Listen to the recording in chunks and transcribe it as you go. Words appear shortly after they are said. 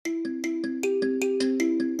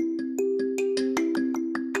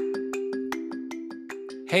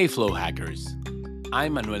Hey Flow Hackers,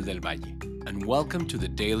 I'm Manuel del Valle, and welcome to the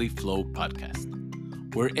Daily Flow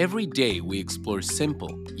podcast, where every day we explore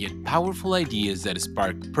simple yet powerful ideas that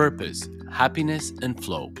spark purpose, happiness, and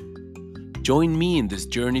flow. Join me in this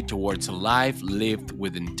journey towards a life lived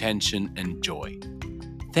with intention and joy.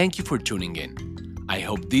 Thank you for tuning in. I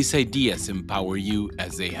hope these ideas empower you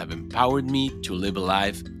as they have empowered me to live a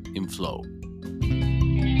life in flow.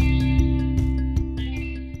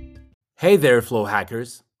 Hey there, Flow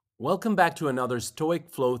Hackers. Welcome back to another Stoic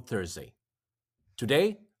Flow Thursday.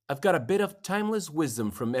 Today, I've got a bit of timeless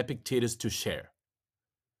wisdom from Epictetus to share.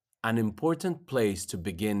 An important place to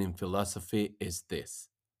begin in philosophy is this: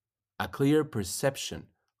 a clear perception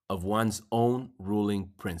of one's own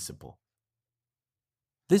ruling principle.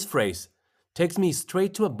 This phrase takes me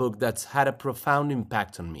straight to a book that's had a profound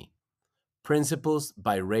impact on me, Principles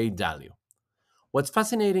by Ray Dalio. What's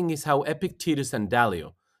fascinating is how Epictetus and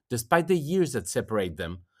Dalio, despite the years that separate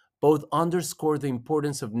them, both underscore the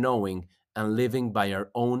importance of knowing and living by our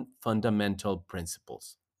own fundamental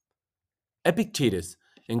principles. Epictetus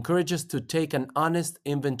encourages us to take an honest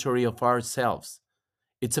inventory of ourselves.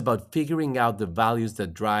 It's about figuring out the values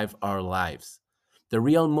that drive our lives, the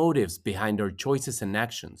real motives behind our choices and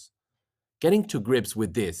actions. Getting to grips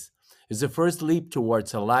with this is the first leap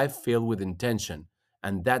towards a life filled with intention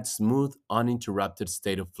and that smooth, uninterrupted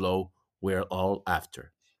state of flow we're all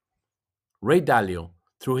after. Ray Dalio,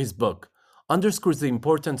 through his book, underscores the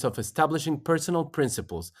importance of establishing personal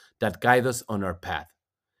principles that guide us on our path.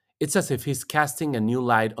 It's as if he's casting a new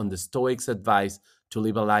light on the Stoics' advice to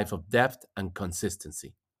live a life of depth and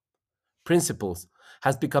consistency. Principles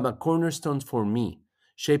has become a cornerstone for me,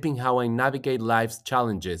 shaping how I navigate life's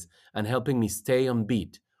challenges and helping me stay on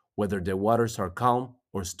beat, whether the waters are calm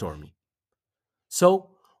or stormy.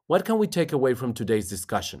 So, what can we take away from today's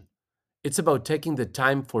discussion? It's about taking the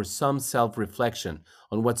time for some self-reflection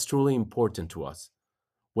on what's truly important to us.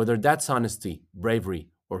 Whether that's honesty, bravery,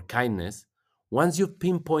 or kindness, once you've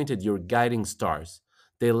pinpointed your guiding stars,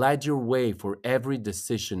 they light your way for every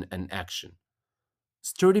decision and action.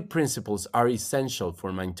 Sturdy principles are essential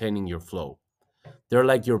for maintaining your flow. They're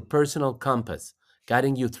like your personal compass,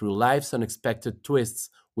 guiding you through life's unexpected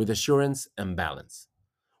twists with assurance and balance.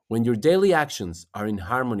 When your daily actions are in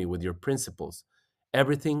harmony with your principles,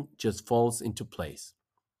 everything just falls into place.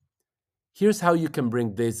 Here's how you can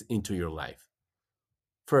bring this into your life.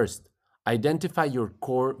 First, identify your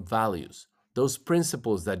core values, those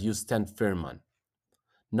principles that you stand firm on.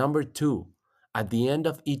 Number two, at the end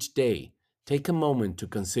of each day, take a moment to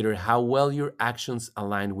consider how well your actions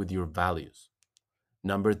align with your values.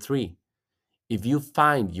 Number three, if you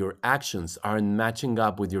find your actions aren't matching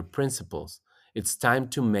up with your principles, it's time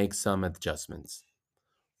to make some adjustments.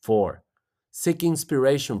 4. Seek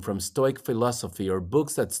inspiration from Stoic philosophy or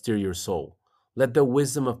books that steer your soul. Let the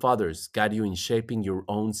wisdom of others guide you in shaping your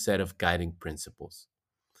own set of guiding principles.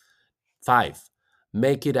 5.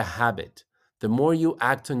 Make it a habit. The more you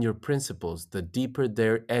act on your principles, the deeper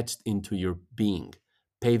they're etched into your being,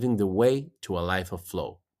 paving the way to a life of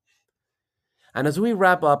flow. And as we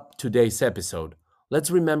wrap up today's episode,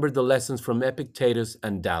 let's remember the lessons from Epictetus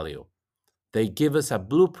and Dalio. They give us a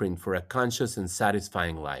blueprint for a conscious and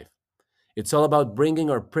satisfying life. It's all about bringing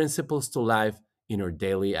our principles to life in our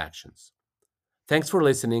daily actions. Thanks for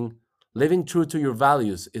listening. Living true to your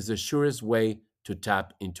values is the surest way to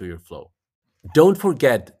tap into your flow. Don't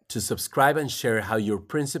forget to subscribe and share how your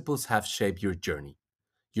principles have shaped your journey.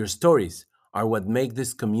 Your stories are what make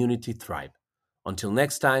this community thrive. Until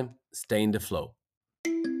next time, stay in the flow.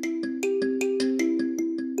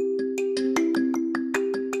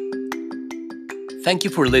 Thank you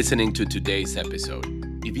for listening to today's episode.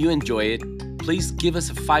 If you enjoy it, please give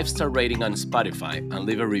us a 5-star rating on Spotify and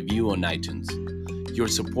leave a review on iTunes. Your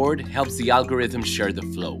support helps the algorithm share the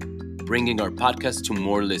flow, bringing our podcast to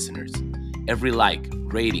more listeners. Every like,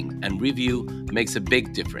 rating, and review makes a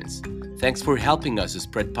big difference. Thanks for helping us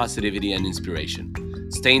spread positivity and inspiration.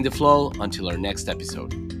 Stay in the flow until our next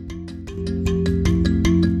episode.